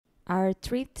our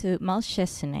trip to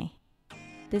MalCHESinay.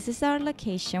 This is our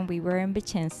location. We were in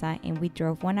Vicenza and we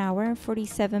drove 1 hour and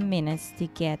 47 minutes to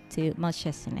get to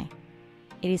MalCHESinay.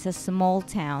 It is a small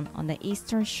town on the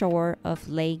eastern shore of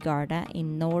Lake Garda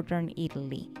in northern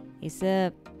Italy. It's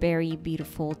a very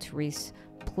beautiful tourist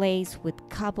place with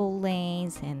cobbled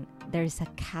lanes, and there's a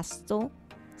castle.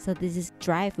 So this is the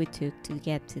drive we took to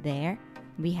get to there.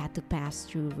 We had to pass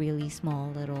through really small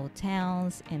little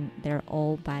towns, and they're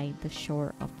all by the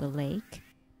shore of the lake.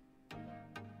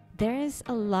 There is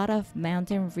a lot of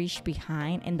mountain ridge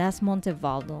behind, and that's Monte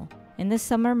Baldo. In the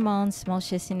summer months,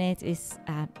 MalCHESinay is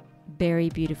a very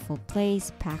beautiful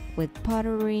place packed with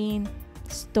pottery,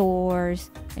 stores,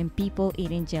 and people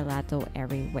eating gelato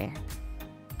everywhere.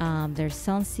 There's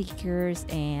sunseekers,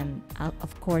 and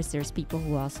of course there's people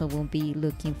who also will be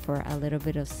looking for a little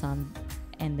bit of sun,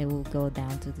 and they will go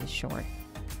down to the shore.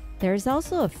 There's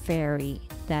also a ferry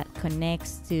that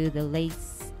connects to the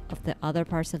lakes of the other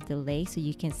parts of the lake, so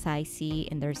you can sightsee,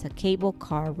 and there's a cable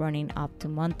car running up to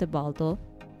Monte Baldo,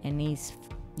 and it's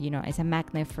a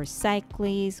magnet for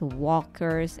cyclists,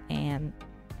 walkers, and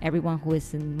everyone who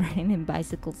is riding in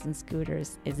bicycles and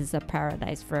scooters. It is a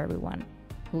paradise for everyone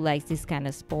who likes this kind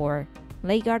of sport.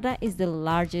 Lake Garda is the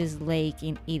largest lake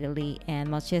in Italy, and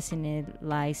MalCHESinay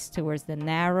lies towards the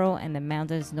narrow and the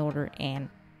mountain's northern end,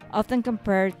 often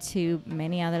compared to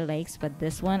many other lakes, but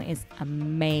this one is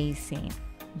amazing.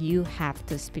 You have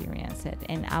to experience it,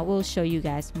 and I will show you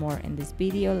guys more in this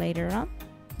video later on,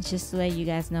 just to let you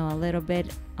guys know a little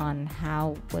bit on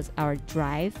how was our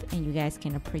drive, and you guys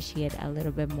can appreciate a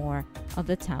little bit more of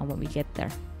the town when we get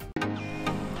there.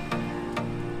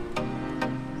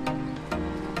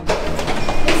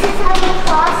 This is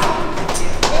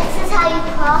how you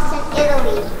cross in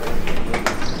Italy.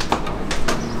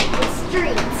 The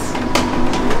streets.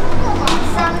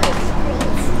 Some of the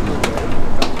streets.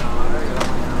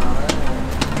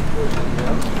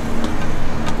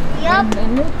 Yup.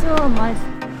 Veneto,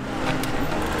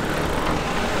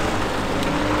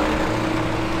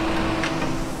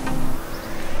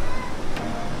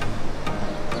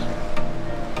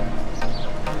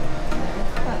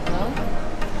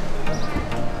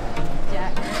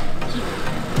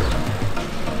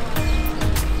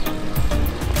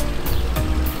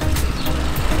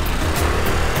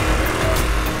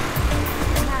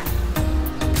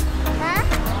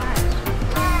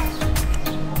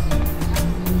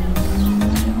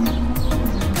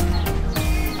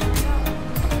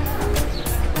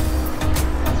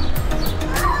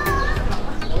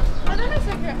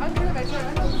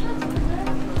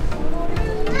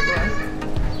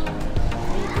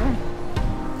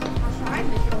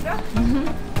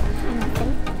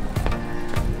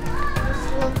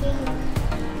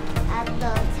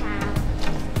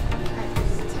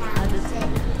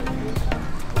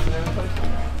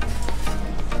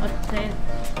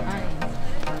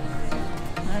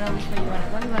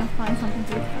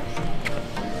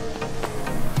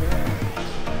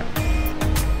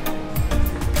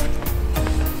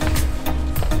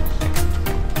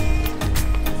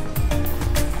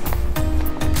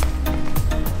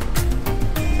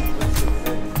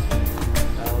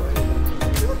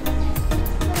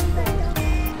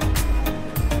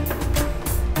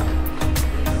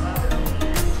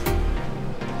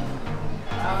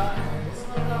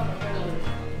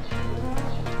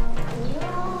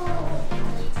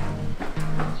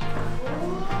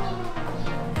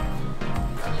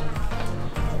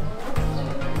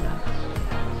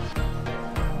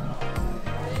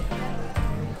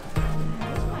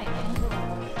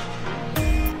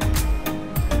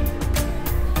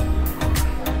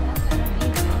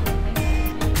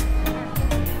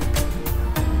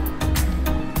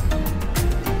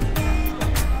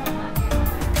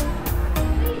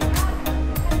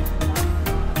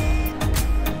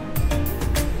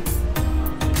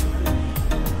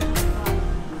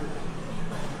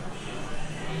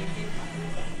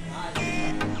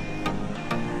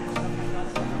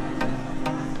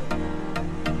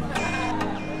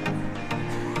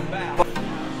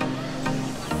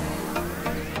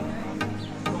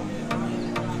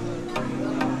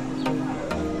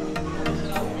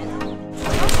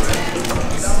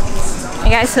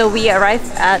 guys, so we arrived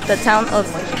at the town of,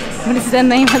 what is the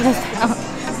name of the town?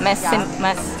 Malcesine.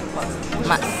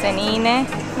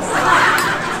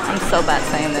 I'm so bad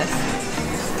saying this.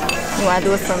 You want to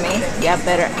do it for me? You have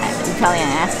better Italian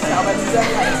accent.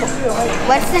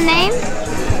 What's the name?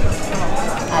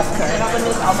 Ask her.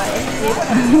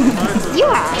 You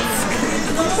ask.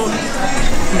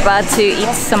 About to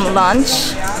eat some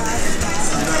lunch.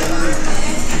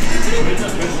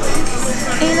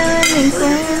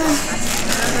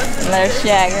 There's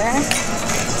Jagger.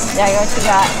 Yeah, what you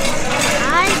got?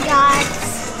 I got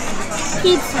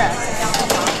pizza.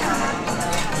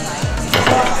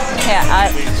 Here,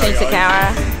 I'll change the camera.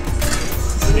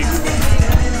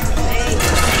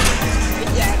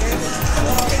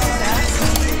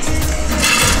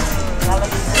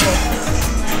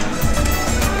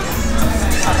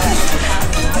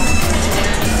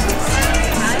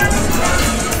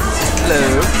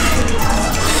 Hello.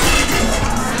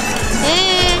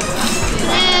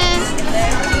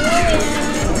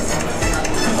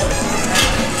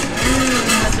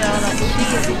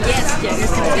 Yes,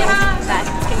 Jagger's gonna go back.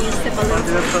 Can you step a little?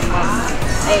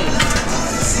 Hey.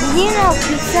 Did you know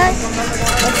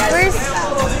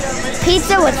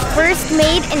pizza was first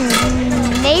made in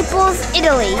Naples,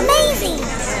 Italy? Amazing!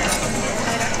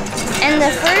 And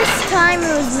the first time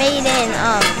it was made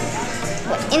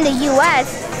in the US,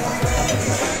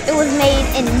 it was made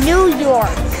in New York,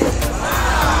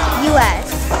 US.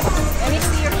 Let me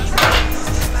see your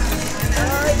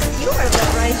you are the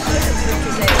right shirt for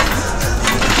today.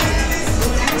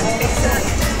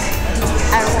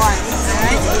 I won.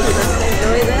 Alright, let's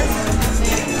enjoy this.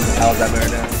 How's that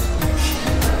Verona?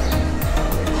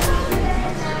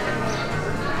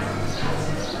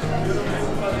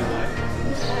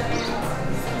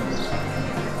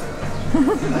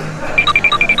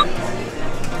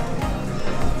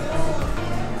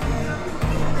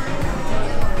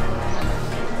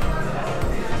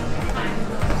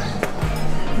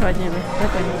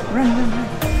 Run.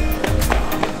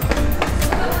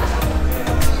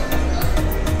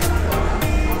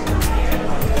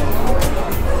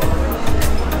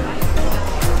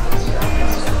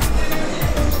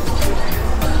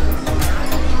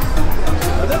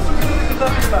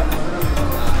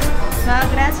 Ciao,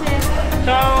 grazie.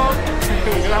 Ciao.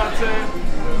 Grazie.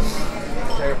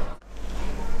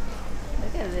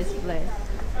 Look at this place.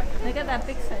 Look at that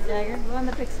pizza, Jagger. Go on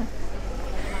the pizza.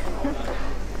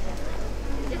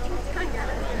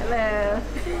 Hello.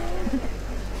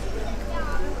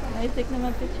 I take them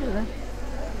a picture.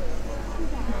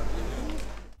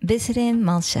 Visiting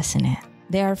MalCHESinay.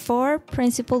 There are 4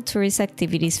 principal tourist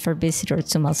activities for visitors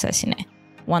to MalCHESinay.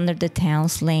 Wander the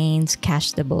town's lanes,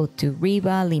 catch the boat to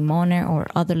Riva, Limone, or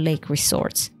other lake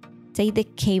resorts. Take the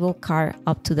cable car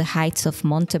up to the heights of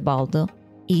Monte Baldo,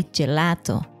 eat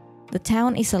gelato. The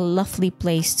town is a lovely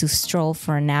place to stroll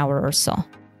for an hour or so.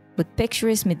 With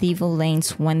picturesque medieval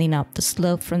lanes winding up the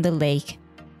slope from the lake,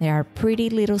 there are pretty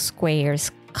little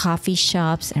squares, coffee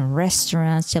shops and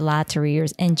restaurants,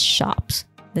 gelaterias, and shops.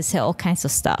 They sell all kinds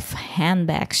of stuff: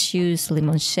 handbags, shoes,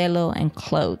 limoncello, and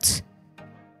clothes.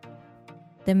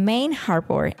 The main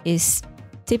harbor is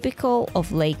typical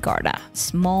of Lake Garda,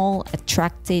 small,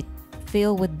 attractive,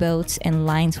 filled with boats and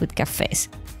lines with cafes.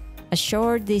 A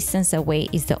short distance away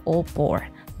is the old port,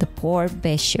 the Port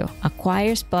Vecchio, a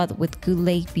quiet spot with good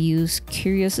lake views,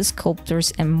 curious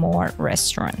sculptures, and more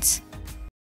restaurants.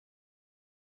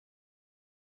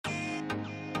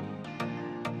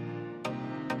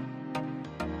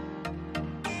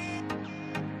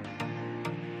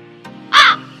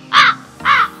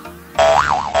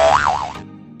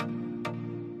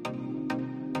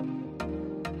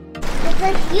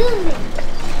 Excuse me.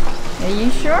 Are you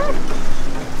sure?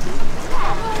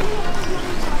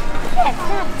 Yeah, it's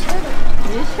not a turtle.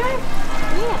 Are you sure?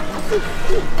 Yeah, I see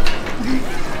feet.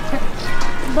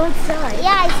 Both sides.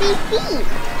 Yeah, I see feet.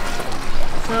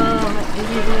 So, is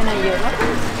he doing a yoga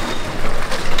pose?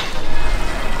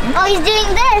 Oh, he's doing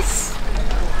this.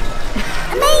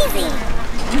 Amazing.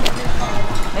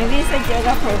 Maybe it's a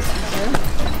yoga pose.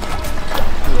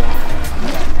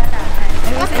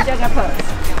 Maybe it's a yoga pose.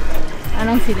 I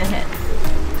don't see the head.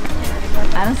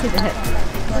 I don't see the head.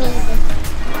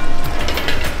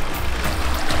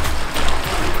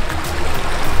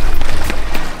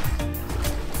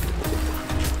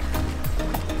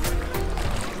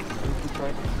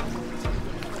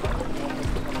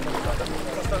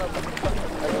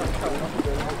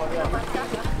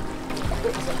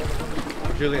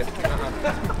 Juliet.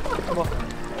 Come on.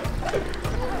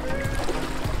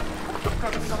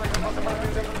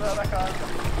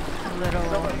 A little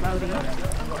floaty.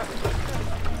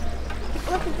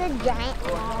 Look at the giant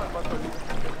wall.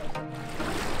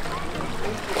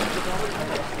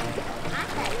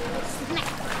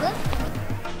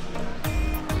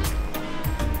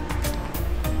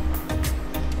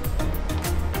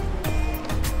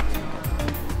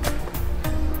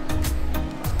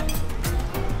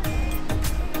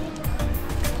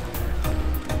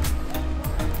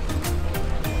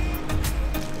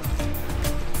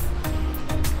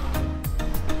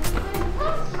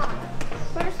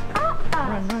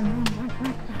 Run.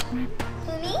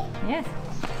 To me? Yes.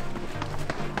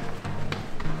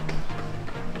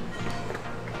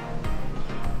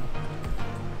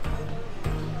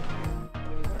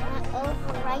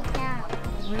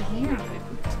 Yeah.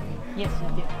 Yes, you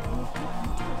do.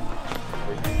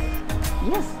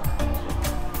 Yes.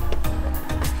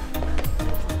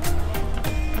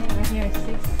 Right here is 6.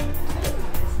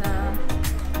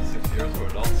 It's 6 euros for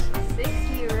adults. 6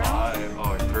 euros.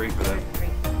 Oh, it's free for them.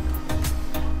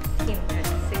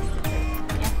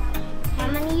 How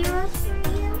many euros for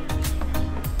you?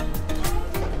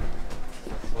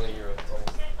 20 euros.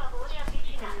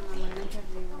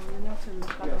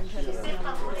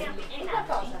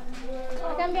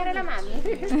 Puoi cambiare la mami?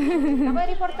 La puoi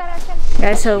riportare al centro?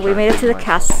 Guys, so we made it to the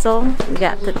castle. We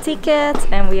got the tickets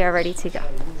and we are ready to go.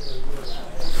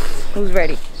 Who's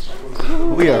ready?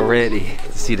 We are ready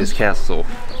to see this castle.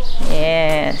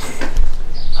 Yes.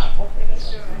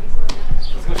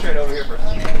 Let's go straight over here first.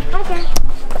 Okay.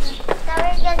 So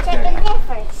we're gonna check in there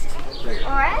first.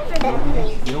 Or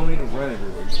evidently. You don't need to run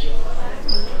everywhere.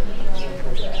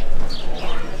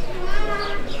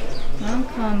 I'm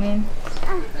coming.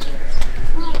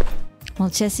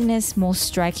 MalCHESinay's most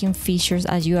striking features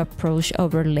as you approach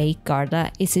over Lake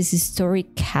Garda is its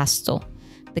historic castle,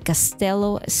 the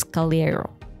Castello Scaliero,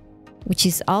 which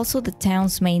is also the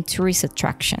town's main tourist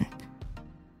attraction.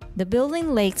 The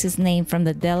building takes its name from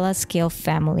the Della Scale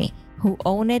family, who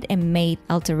owned it and made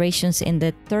alterations in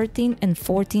the 13th and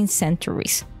 14th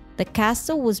centuries. The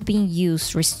castle was being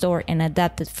used, restored, and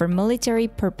adapted for military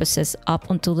purposes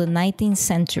up until the 19th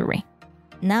century.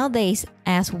 Nowadays,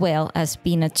 as well as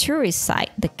being a tourist site,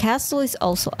 the castle is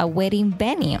also a wedding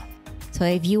venue. So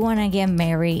if you want to get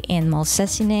married in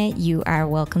MalCHESinay, you are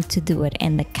welcome to do it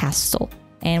in the castle.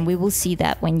 And we will see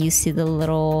that when you see the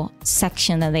little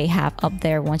section that they have up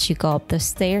there. Once you go up the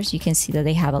stairs, you can see that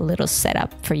they have a little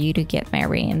setup for you to get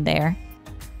married in there.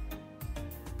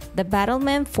 The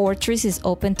battlement fortress is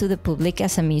open to the public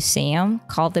as a museum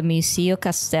called the Museo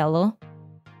Castello.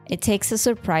 It takes a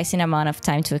surprising amount of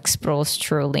time to explore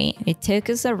truly. It took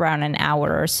us around an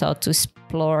hour or so to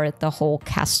explore the whole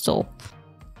castle.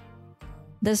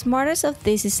 The smartest of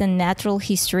this is a natural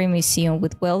history museum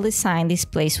with well-designed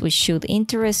displays which should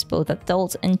interest both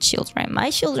adults and children. My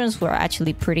children were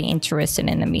actually pretty interested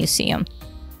in the museum.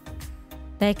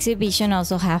 The exhibition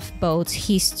also have boats,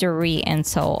 history, and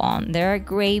so on. There are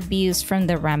great views from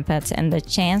the ramparts and the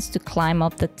chance to climb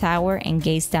up the tower and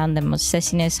gaze down the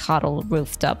MalCHESinay's huddled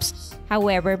rooftops.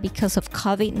 However, because of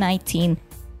COVID-19,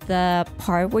 the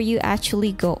part where you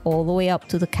actually go all the way up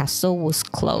to the castle was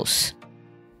closed.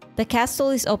 The castle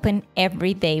is open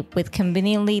every day with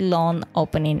conveniently long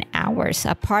opening hours,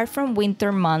 apart from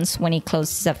winter months when it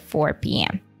closes at 4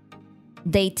 p.m.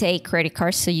 They take credit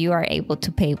cards, so you are able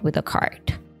to pay with a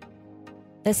card.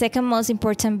 The second most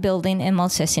important building in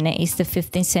MalCHESinay is the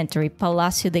 15th century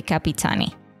Palazzo dei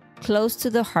Capitani, close to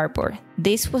the harbor.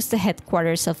 This was the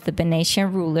headquarters of the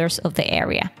Venetian rulers of the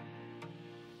area.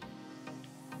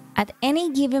 At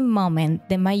any given moment,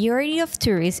 the majority of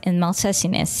tourists in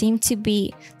MalCHESinay seem to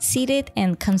be seated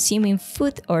and consuming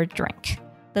food or drink.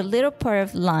 The little part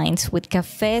of lines with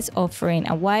cafes offering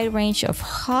a wide range of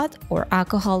hot or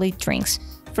alcoholic drinks,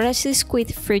 freshly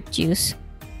squeezed fruit juice,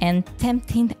 and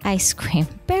tempting ice cream.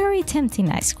 Very tempting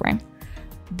ice cream.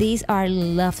 These are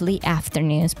lovely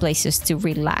afternoons places to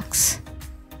relax.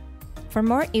 For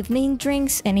more evening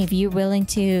drinks, and if you're willing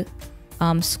to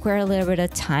square a little bit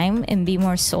of time and be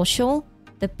more social,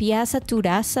 the Piazza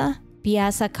Turassa,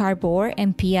 Piazza Carbor,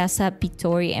 and Piazza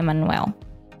Vittorio Emanuele,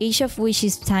 each of which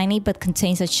is tiny but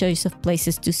contains a choice of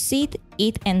places to sit,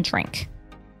 eat, and drink.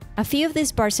 A few of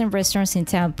these bars and restaurants in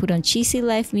town put on cheesy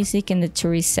live music in the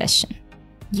tourist session.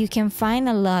 You can find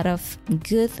a lot of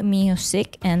good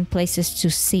music and places to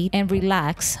sit and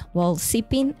relax while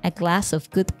sipping a glass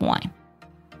of good wine.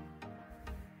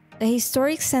 The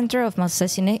historic center of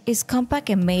MalCHESinay is compact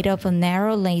and made up of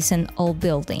narrow lanes and old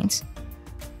buildings.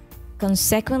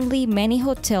 Consequently, many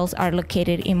hotels are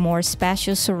located in more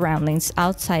spacious surroundings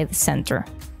outside the center.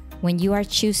 When you are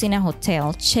choosing a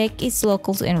hotel, check its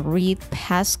locals and read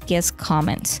past guest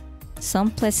comments.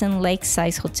 Some pleasant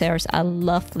lakeside hotels are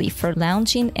lovely for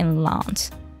lounging and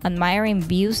lawns, admiring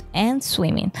views and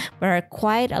swimming, but are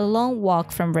quite a long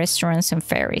walk from restaurants and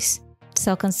ferries.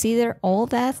 So consider all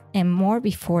that and more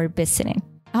before visiting.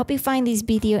 I hope you find this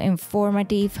video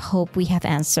informative. Hope we have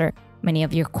answered many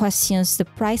of your questions. The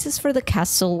prices for the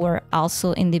castle were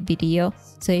also in the video,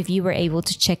 so if you were able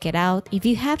to check it out. If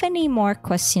you have any more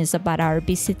questions about our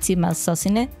visit to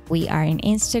MalCHESinay, we are on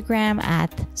Instagram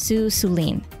at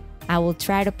Susulin. I will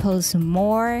try to post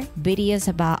more videos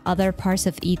about other parts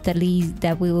of Italy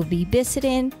that we will be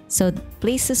visiting, so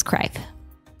please subscribe.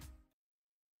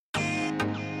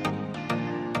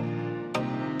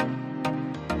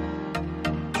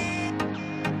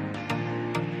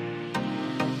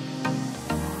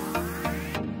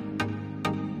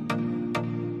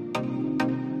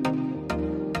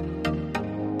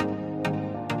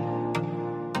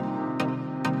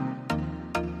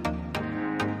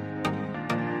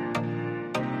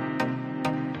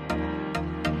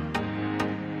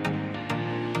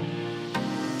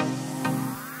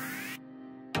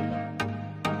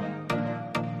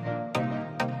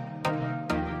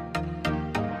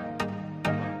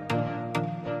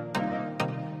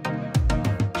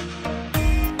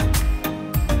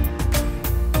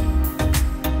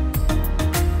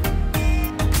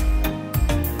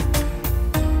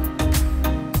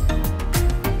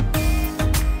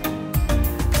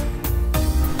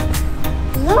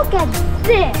 look at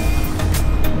this.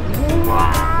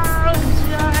 Wow,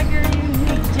 Jagger, you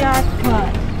hit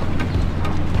jackpot.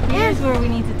 Here's where we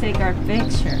need to take our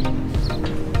picture.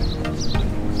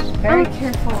 Very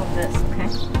careful of this, okay?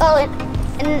 Oh,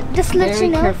 and just to let you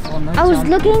know, careful, no I was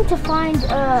jumping. looking to find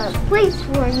a place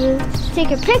for you to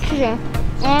take a picture,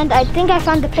 and I think I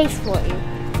found the place for you.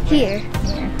 Here.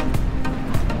 Here.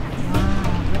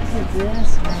 Wow, look at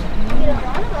this right You here. get a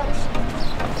lot of ocean.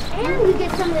 And you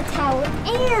get some of the tower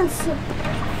and some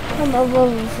from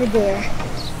over there.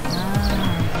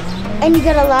 Wow, And you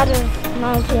get a lot of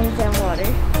mountains and water.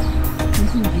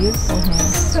 this is beautiful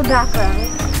here. For background.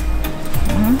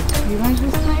 You like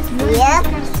this place? You like Yep.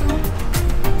 this castle?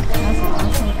 That's an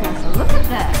awesome castle. Look at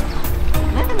that.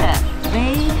 Look at that.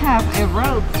 They have a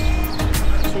rope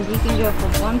so you can go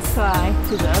from one side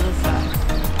to the other side.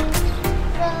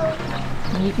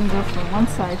 So, And you can go from one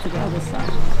side to the other side.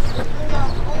 you go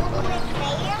all the way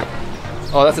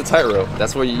there. Oh, that's a tightrope.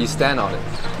 That's where you stand on it.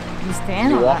 You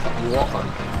stand You on walk. that. You walk on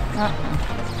it.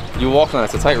 Uh-uh. You walk on it.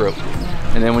 It's a tightrope.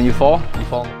 And then when you fall, you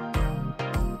fall.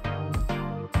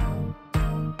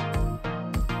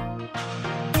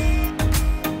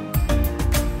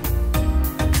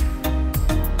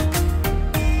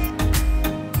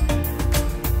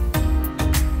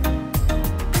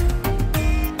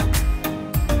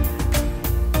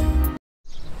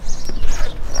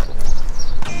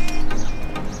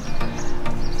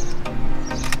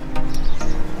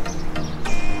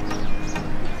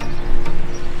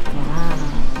 Wow.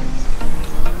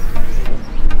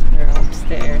 They're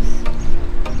upstairs.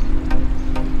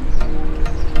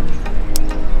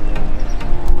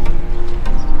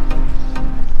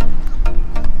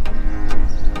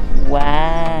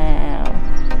 Wow.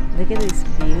 Look at this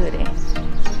beauty. I don't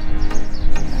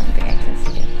think I can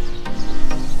see it.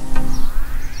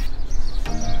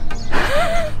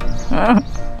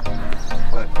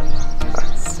 What?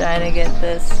 Just trying to get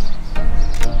this.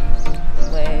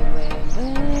 Way, way,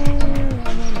 way.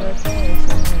 On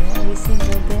vacation every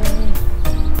single day.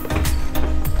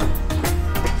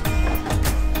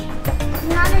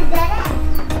 Not a dead end.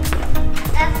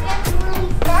 That's just where we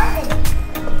started.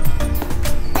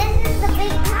 This is the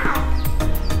big path.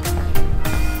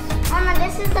 Oh no,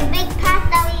 this is the big path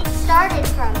that we started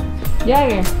from.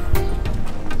 Jagger,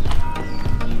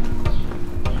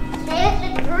 There's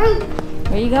the group.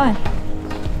 where you going?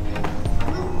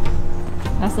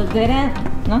 That's a dead end?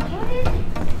 No?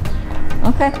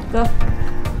 Okay, go.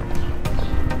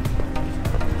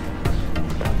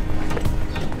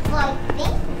 Well, I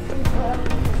think this is where we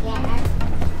began.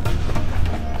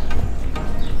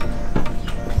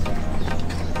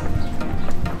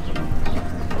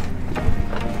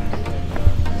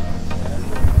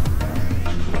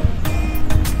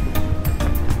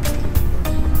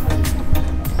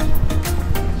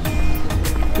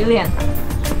 Julian,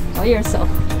 by yourself.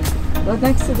 Go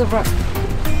next to the rock.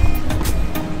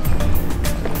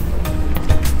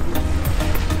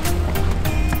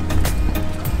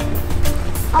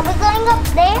 Are we going up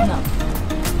there? No.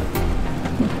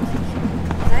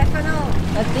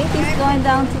 I think he's going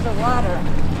down to the water.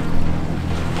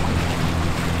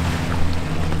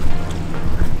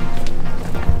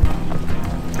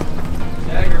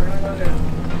 Jagger, we're not going there.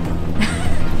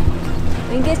 I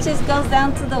think it just goes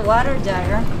down to the water,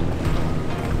 Jagger.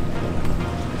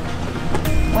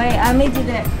 Wait, I'll meet you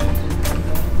there.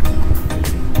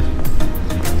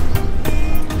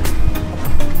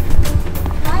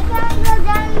 Why can't we go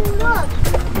down and look?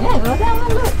 Yeah, go down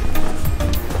and look.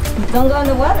 Don't go in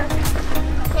the water.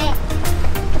 Okay.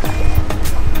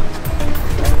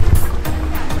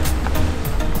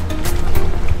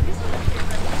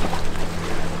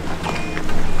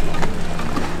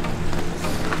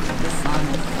 The sun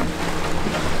is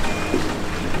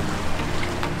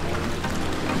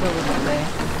over there.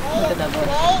 Look at that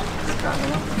boy.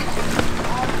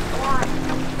 Struggling.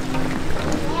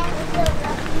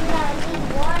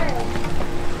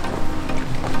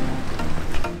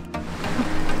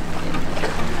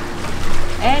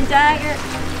 Hey, Jagger.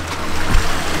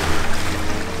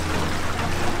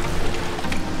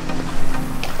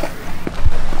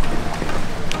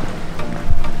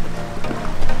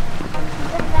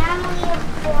 The family of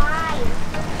flies.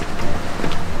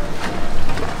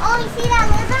 Oh, you see that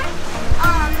lizard?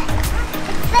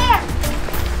 It's there.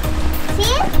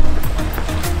 See it?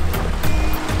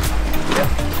 Yep.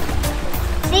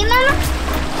 See, Mama?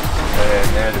 And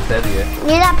there's the steady.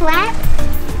 Near that plant?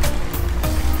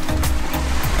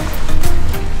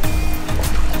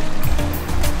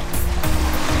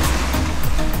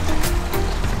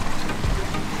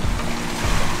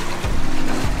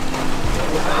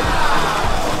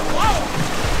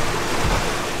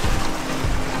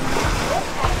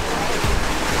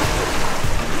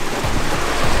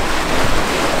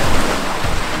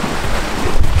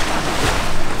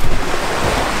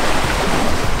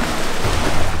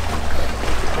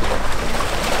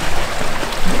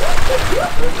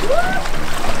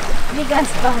 You guys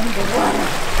find the water.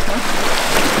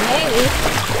 Maybe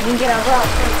we can get a rock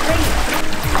for free.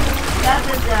 That's a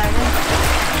dragon.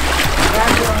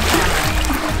 That's your own camera.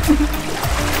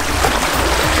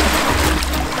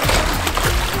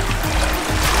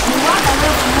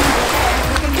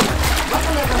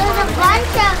 There's a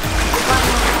bunch of...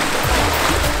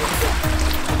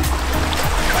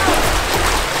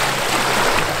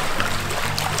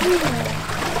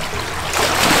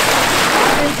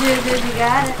 You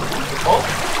got it. Oh,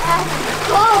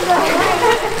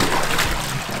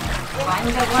 Find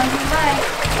the one you like.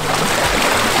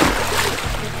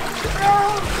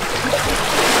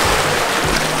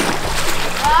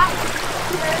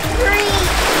 Three.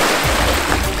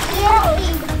 Yay.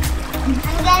 I'm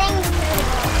getting...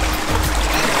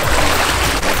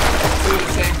 do the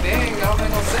same thing. That don't make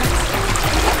no sense.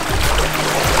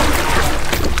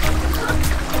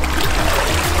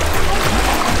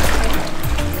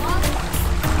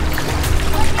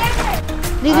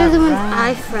 These are the ones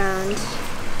I found.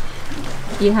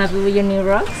 You happy with your new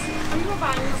rocks?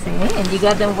 See, and you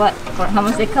got them what? For how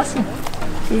much they cost you?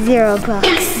 $0.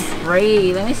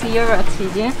 Great. Let me see your rocks,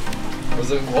 CJ.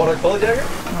 Was it watercolor, Jagger?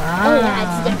 Wow. Oh yeah,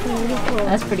 it's definitely cool.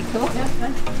 That's pretty cool.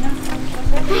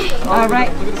 All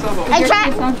right. Look at the sailboat. I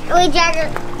tried. Wait, Jagger.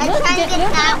 I tried to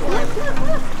get that one.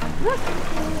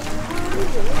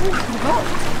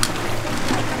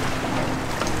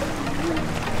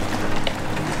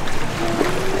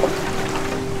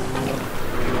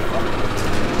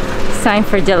 It's time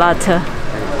for gelato.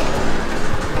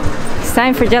 It's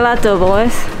time for gelato,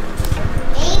 boys.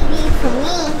 Maybe for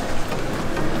me.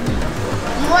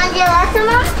 You want gelato,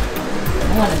 Mom?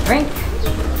 I want a drink.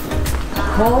 A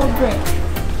cold drink.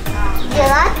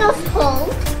 Gelato's cold.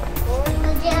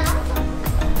 The gelato.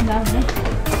 Lovely.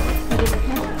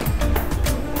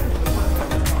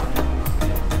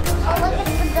 Oh, look at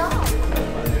the dog.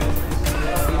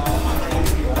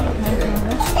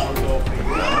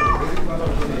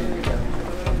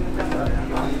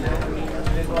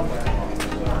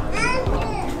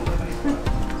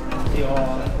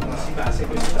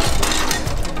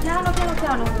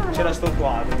 C'era sto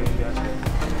quadro che mi piace.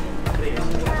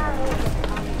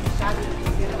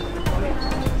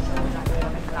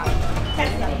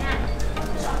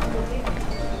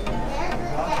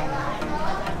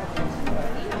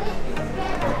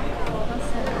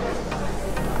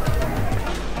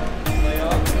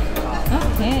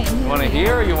 Okay. You want it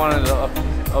here or you want it up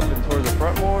and towards the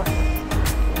front more? The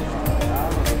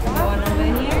one over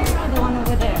here or the one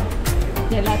over there?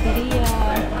 Gelateria.